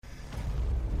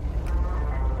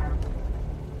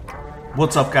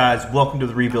What's up, guys? Welcome to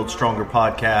the Rebuild Stronger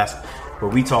podcast,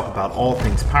 where we talk about all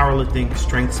things powerlifting,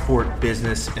 strength sport,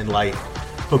 business, and life.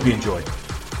 Hope you enjoy.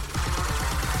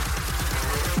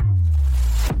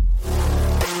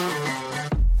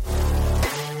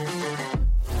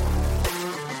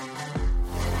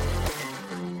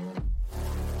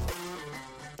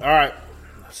 All right,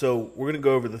 so we're going to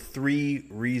go over the 3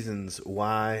 reasons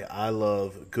why I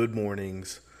love Good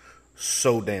Mornings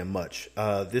so damn much.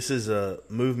 This is a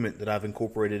movement that I've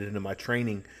incorporated into my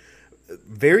training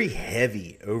very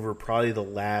heavy over probably the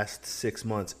last 6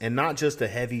 months, and not just a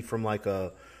heavy from like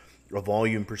a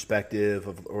volume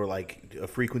perspective or like a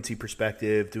frequency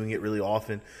perspective, doing it really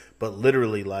often, but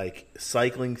literally like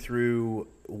cycling through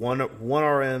 1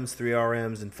 RMs, 3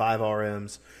 RMs, and 5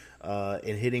 RMs,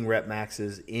 and hitting rep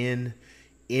maxes in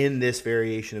this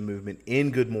variation of movement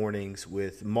in Good Mornings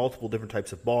with multiple different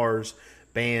types of bars,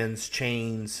 bands,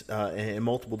 chains, and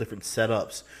multiple different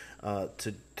setups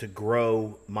to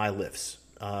grow my lifts.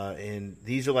 And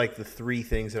these are like the 3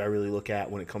 things that I really look at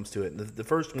when it comes to it. And the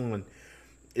first one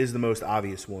is the most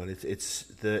obvious one. It's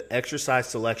the exercise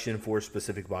selection for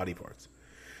specific body parts.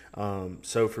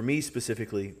 So for me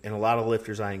specifically, and a lot of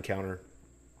lifters I encounter,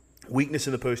 weakness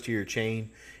in the posterior chain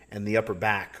and the upper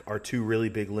back are 2 really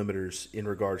big limiters in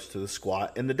regards to the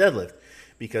squat and the deadlift.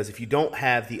 Because if you don't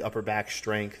have the upper back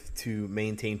strength to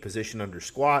maintain position under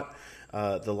squat,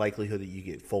 the likelihood that you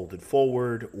get folded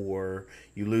forward or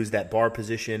you lose that bar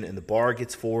position and the bar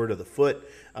gets forward of the foot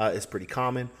is pretty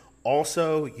common.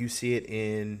 Also, you see it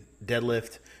in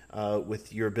deadlift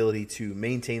with your ability to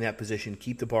maintain that position,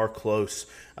 keep the bar close,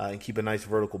 and keep a nice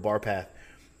vertical bar path.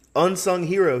 Unsung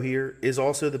hero here is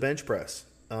also the bench press.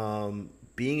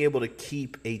 Being able to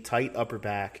keep a tight upper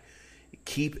back,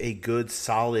 keep a good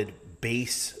solid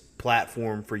base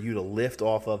platform for you to lift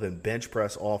off of and bench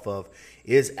press off of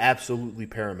is absolutely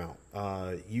paramount.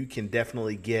 You can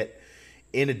definitely get,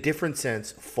 in a different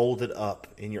sense, folded up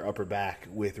in your upper back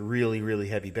with really, really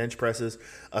heavy bench presses,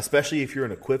 especially if you're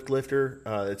an equipped lifter.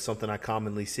 It's something I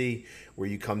commonly see where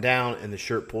you come down and the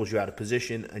shirt pulls you out of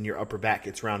position and your upper back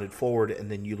gets rounded forward, and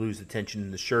then you lose the tension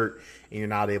in the shirt and you're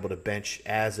not able to bench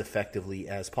as effectively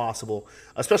as possible,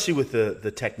 especially with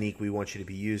the technique we want you to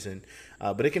be using.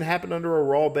 But it can happen under a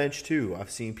raw bench too. I've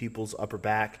seen people's upper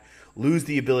back lose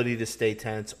the ability to stay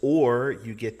tense, or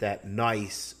you get that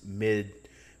nice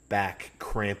mid-back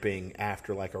cramping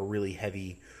after like a really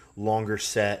heavy, longer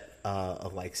set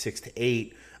of like 6 to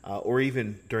 8, or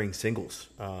even during singles,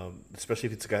 especially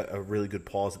if it's got a really good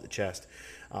pause at the chest.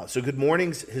 So Good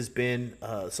Mornings has been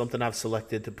something I've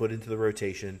selected to put into the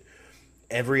rotation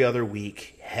every other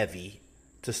week, heavy,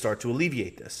 to start to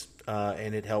alleviate this.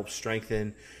 And it helps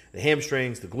strengthen the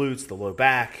hamstrings, the glutes, the low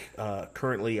back.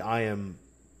 Currently, I am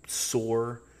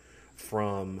sore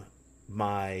from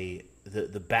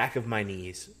the back of my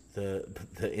knees, the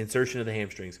insertion of the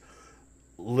hamstrings,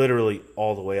 literally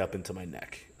all the way up into my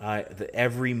neck.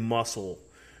 Every muscle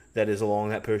that is along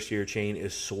that posterior chain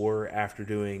is sore after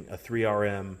doing a 3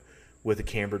 RM with a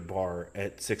cambered bar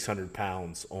at 600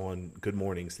 pounds on Good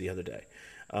Mornings the other day.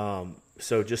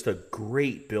 So just a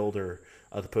great builder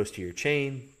of the posterior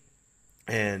chain,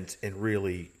 and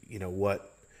really, you know,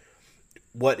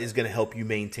 what is going to help you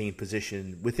maintain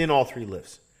position within all 3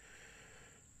 lifts.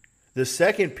 The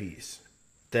second piece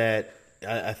that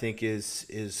I think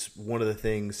is one of the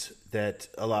things that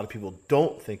a lot of people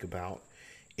don't think about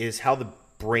is how the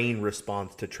brain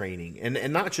responds to training,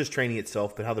 and not just training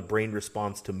itself, but how the brain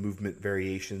responds to movement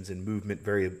variations and movement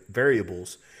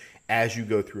variables as you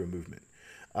go through a movement.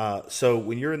 So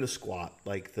when you're in the squat,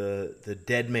 like the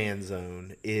dead man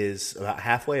zone is about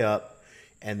halfway up,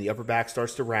 and the upper back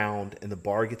starts to round, and the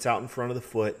bar gets out in front of the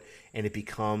foot, and it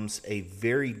becomes a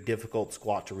very difficult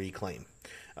squat to reclaim.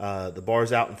 The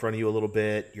bar's out in front of you a little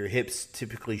bit. Your hips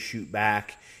typically shoot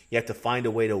back. You have to find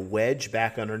a way to wedge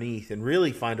back underneath and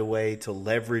really find a way to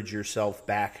leverage yourself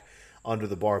back under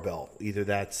the barbell. Either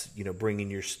that's, you know, bringing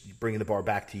the bar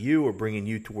back to you or bringing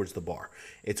you towards the bar.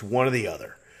 It's one or the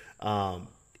other.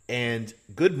 And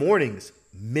Good Mornings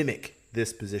mimic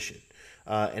this position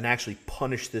and actually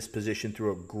punish this position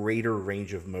through a greater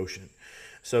range of motion.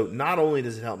 So not only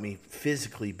does it help me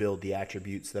physically build the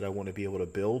attributes that I want to be able to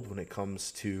build when it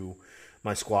comes to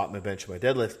my squat, my bench, my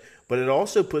deadlift, but it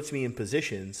also puts me in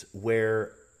positions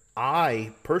where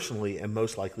I personally am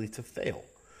most likely to fail.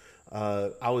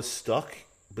 I was stuck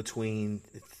between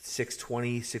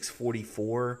 620,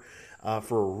 644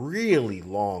 for a really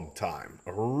long time.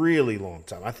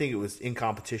 I think it was in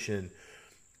competition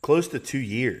close to 2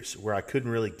 years where I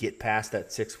couldn't really get past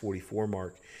that 644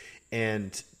 mark.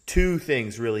 And 2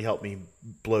 things really helped me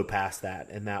blow past that,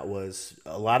 and that was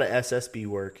a lot of SSB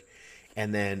work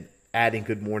and then adding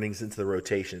Good Mornings into the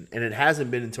rotation. And it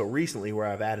hasn't been until recently where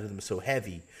I've added them so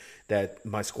heavy that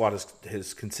my squat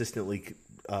has consistently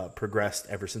progressed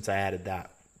ever since I added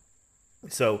that.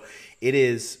 So it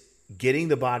is getting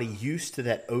the body used to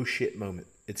that oh shit moment.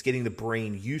 It's getting the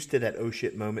brain used to that oh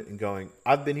shit moment and going,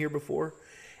 I've been here before,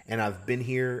 and I've been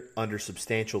here under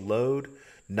substantial load,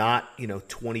 not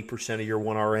 20% of your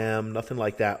 1RM, nothing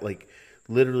like that. Like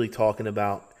literally talking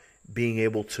about being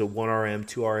able to 1RM,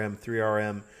 2RM,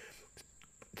 3RM,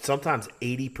 sometimes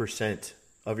 80%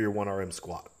 of your 1RM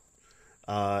squat.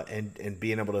 And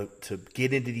being able to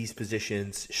get into these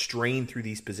positions, strain through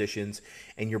these positions,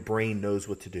 and your brain knows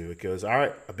what to do. It goes, all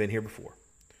right, I've been here before.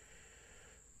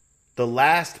 The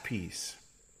last piece,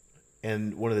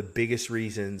 and one of the biggest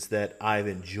reasons that I've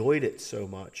enjoyed it so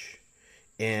much,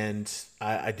 and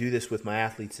I do this with my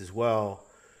athletes as well,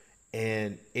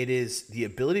 and it is the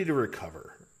ability to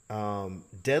recover.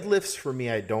 Deadlifts for me,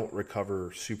 I don't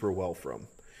recover super well from.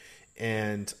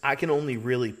 And I can only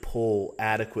really pull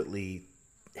adequately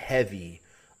heavy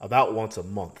about once a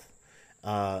month.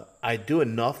 I do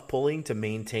enough pulling to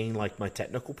maintain like my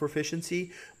technical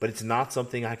proficiency, but it's not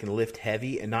something I can lift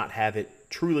heavy and not have it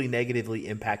truly negatively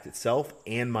impact itself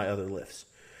and my other lifts.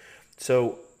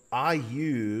 So I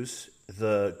use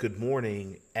the Good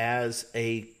Morning as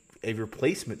a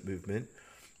replacement movement.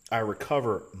 I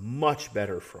recover much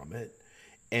better from it,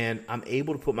 and I'm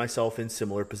able to put myself in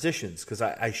similar positions because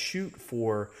I shoot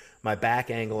for my back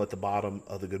angle at the bottom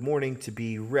of the Good Morning to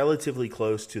be relatively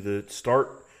close to the start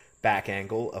back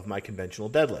angle of my conventional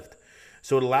deadlift.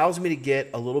 So it allows me to get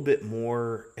a little bit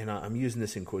more, and I'm using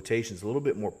this in quotations, a little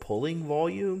bit more pulling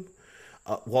volume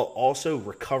while also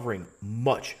recovering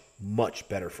much, much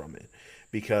better from it,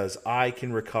 because I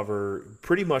can recover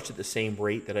pretty much at the same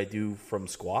rate that I do from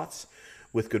squats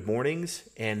with Good Mornings,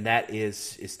 and that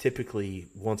is typically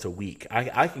once a week.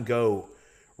 I can go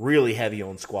really heavy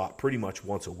on squat pretty much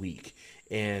once a week.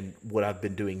 And what I've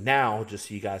been doing now, just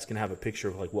so you guys can have a picture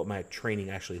of like what my training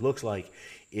actually looks like,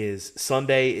 is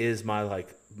Sunday is my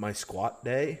squat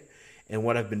day. And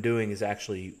what I've been doing is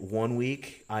actually 1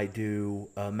 week I do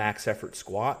a max effort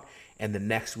squat, and the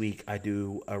next week I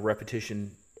do a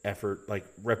repetition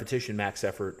max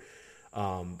effort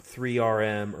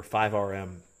 3RM or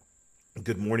 5RM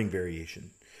Good Morning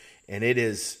variation. And it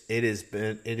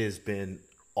has been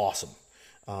awesome.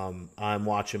 I'm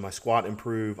watching my squat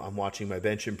improve, I'm watching my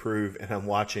bench improve, and I'm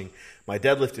watching my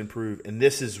deadlift improve. And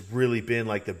this has really been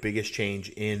like the biggest change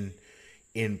in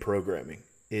programming,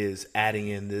 is adding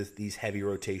in these heavy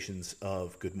rotations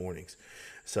of Good Mornings.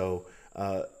 So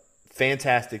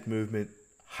fantastic movement,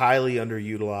 highly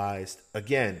underutilized.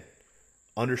 Again,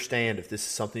 understand if this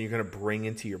is something you're going to bring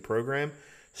into your program,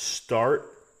 start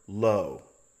low.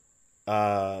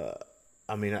 I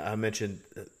mentioned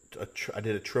I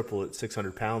did a triple at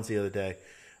 600 pounds the other day.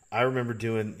 I remember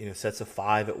doing sets of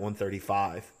 5 at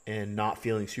 135 and not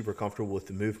feeling super comfortable with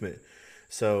the movement.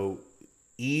 So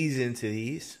ease into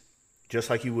these just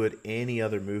like you would any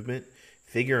other movement.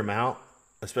 Figure them out,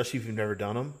 especially if you've never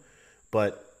done them.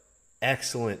 But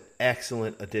excellent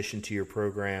addition to your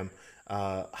program.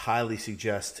 Highly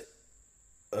suggest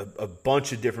a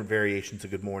bunch of different variations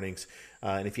of Good Mornings.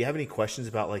 And if you have any questions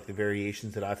about like the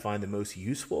variations that I find the most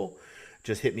useful,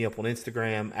 just hit me up on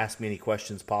Instagram, ask me any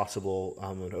questions possible.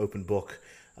 I'm an open book,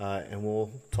 and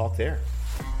we'll talk there.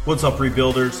 What's up,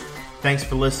 Rebuilders? Thanks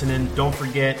for listening. Don't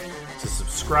forget to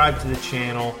subscribe to the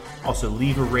channel. Also,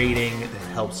 leave a rating that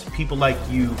helps people like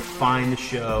you find the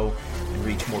show and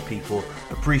reach more people.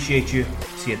 Appreciate you.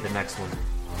 See you at the next one.